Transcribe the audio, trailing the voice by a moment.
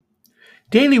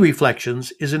Daily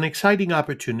Reflections is an exciting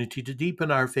opportunity to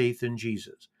deepen our faith in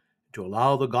Jesus, to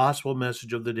allow the gospel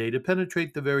message of the day to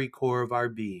penetrate the very core of our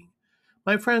being.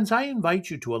 My friends, I invite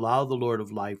you to allow the Lord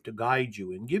of life to guide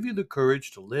you and give you the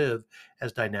courage to live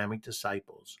as dynamic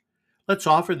disciples. Let's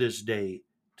offer this day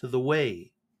to the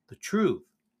way, the truth,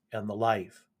 and the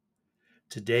life.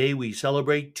 Today we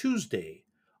celebrate Tuesday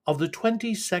of the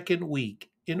 22nd week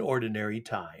in Ordinary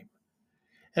Time,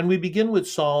 and we begin with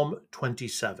Psalm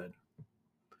 27.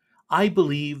 I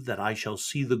believe that I shall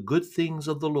see the good things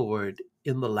of the Lord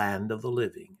in the land of the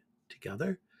living.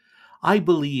 Together, I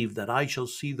believe that I shall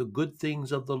see the good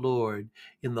things of the Lord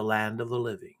in the land of the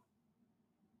living.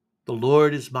 The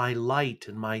Lord is my light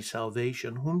and my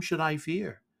salvation. Whom should I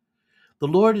fear? The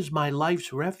Lord is my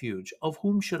life's refuge. Of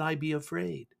whom should I be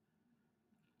afraid?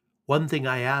 One thing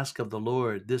I ask of the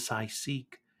Lord, this I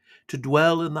seek, to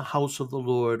dwell in the house of the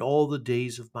Lord all the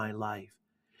days of my life,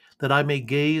 that I may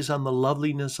gaze on the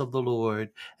loveliness of the Lord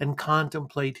and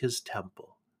contemplate his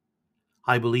temple.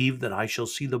 I believe that I shall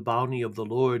see the bounty of the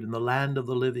Lord in the land of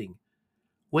the living.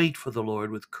 Wait for the Lord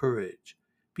with courage.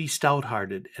 Be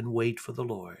stout-hearted and wait for the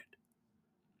Lord.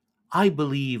 I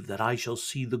believe that I shall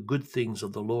see the good things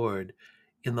of the Lord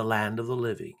in the land of the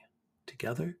living.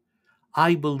 Together,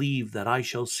 I believe that I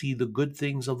shall see the good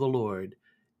things of the Lord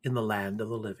in the land of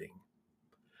the living.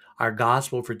 Our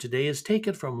gospel for today is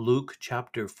taken from Luke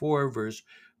chapter 4, verse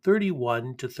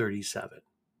 31 to 37.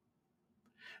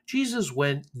 Jesus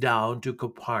went down to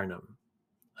Capernaum,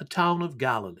 a town of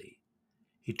Galilee.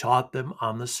 He taught them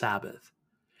on the Sabbath,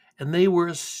 and they were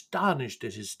astonished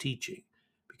at his teaching,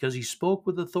 because he spoke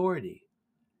with authority.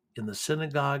 In the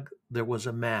synagogue there was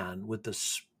a man with the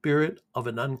spirit of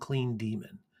an unclean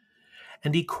demon,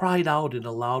 and he cried out in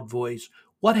a loud voice,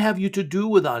 "What have you to do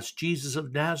with us, Jesus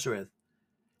of Nazareth?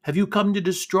 Have you come to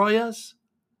destroy us?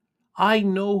 I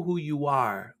know who you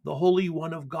are, the Holy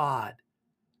One of God."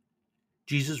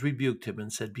 Jesus rebuked him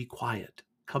and said, "Be quiet,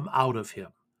 come out of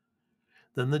him."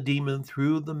 Then the demon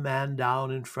threw the man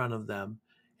down in front of them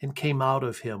and came out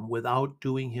of him without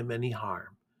doing him any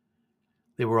harm.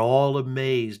 They were all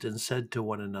amazed and said to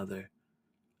one another,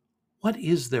 "What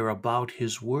is there about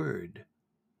his word?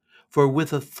 For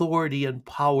with authority and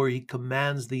power he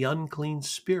commands the unclean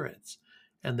spirits,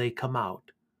 and they come out."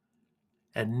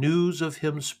 And news of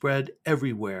him spread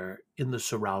everywhere in the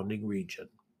surrounding region.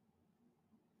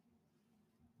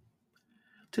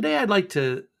 Today I'd like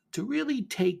to really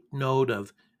take note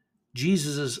of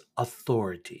Jesus'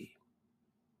 authority,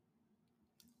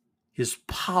 his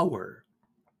power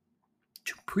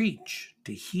to preach,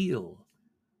 to heal.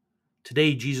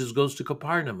 Today, Jesus goes to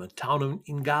Capernaum, a town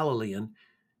in Galilee, and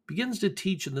begins to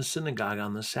teach in the synagogue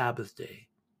on the Sabbath day.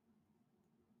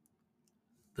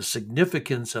 The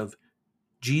significance of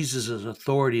Jesus'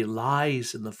 authority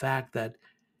lies in the fact that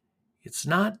it's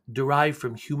not derived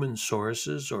from human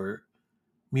sources or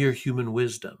mere human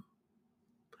wisdom.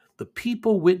 The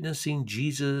people witnessing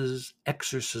Jesus'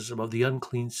 exorcism of the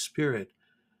unclean spirit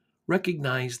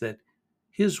recognize that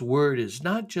his word is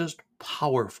not just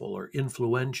powerful or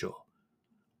influential,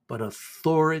 but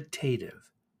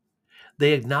authoritative.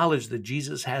 They acknowledge that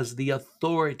Jesus has the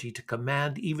authority to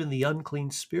command even the unclean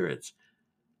spirits,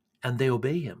 and they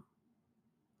obey him.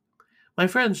 My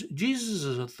friends,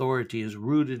 Jesus' authority is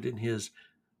rooted in his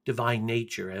divine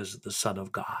nature as the Son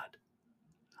of God.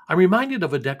 I'm reminded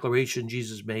of a declaration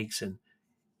Jesus makes in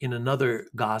another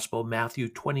gospel, Matthew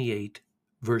 28,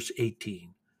 verse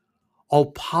 18.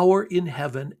 All power in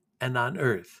heaven and on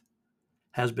earth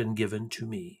has been given to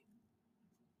me.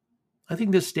 I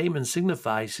think this statement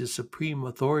signifies his supreme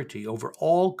authority over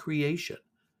all creation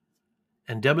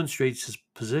and demonstrates his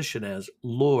position as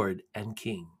Lord and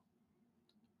King.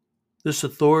 This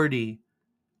authority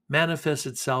manifests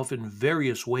itself in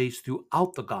various ways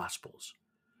throughout the Gospels.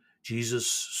 Jesus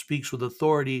speaks with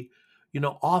authority,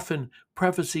 often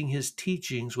prefacing his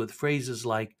teachings with phrases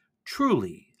like,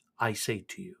 "Truly, I say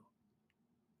to you."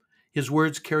 His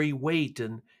words carry weight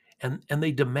and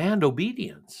they demand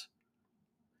obedience.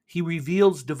 He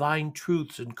reveals divine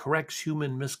truths and corrects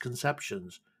human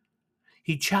misconceptions.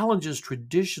 He challenges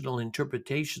traditional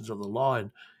interpretations of the law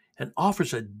and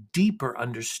offers a deeper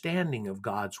understanding of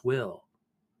God's will.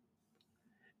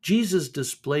 Jesus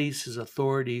displays his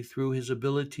authority through his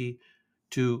ability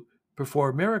to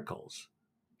perform miracles.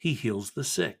 He heals the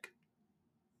sick,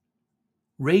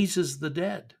 raises the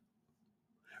dead,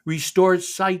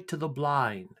 restores sight to the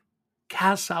blind,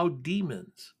 casts out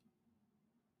demons.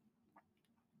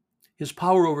 His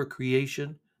power over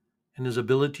creation and his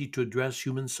ability to address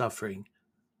human suffering,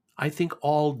 I think,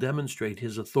 all demonstrate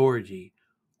his authority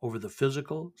over the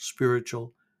physical,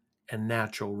 spiritual, and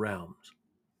natural realms.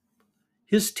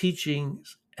 His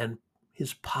teachings and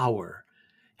his power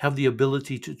have the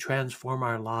ability to transform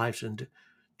our lives and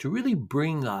to really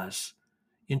bring us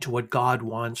into what God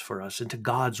wants for us, into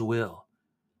God's will.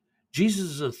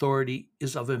 Jesus' authority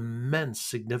is of immense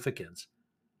significance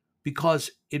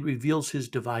because it reveals his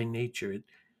divine nature. It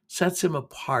sets him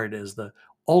apart as the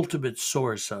ultimate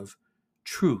source of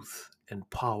truth and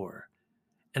power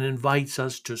and invites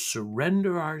us to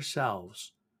surrender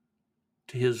ourselves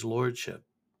to his lordship,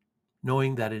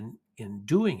 knowing that in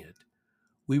doing it,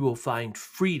 we will find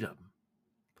freedom,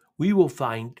 we will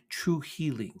find true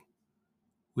healing,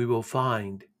 we will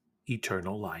find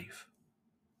eternal life.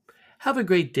 Have a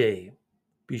great day.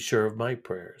 Be sure of my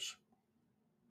prayers.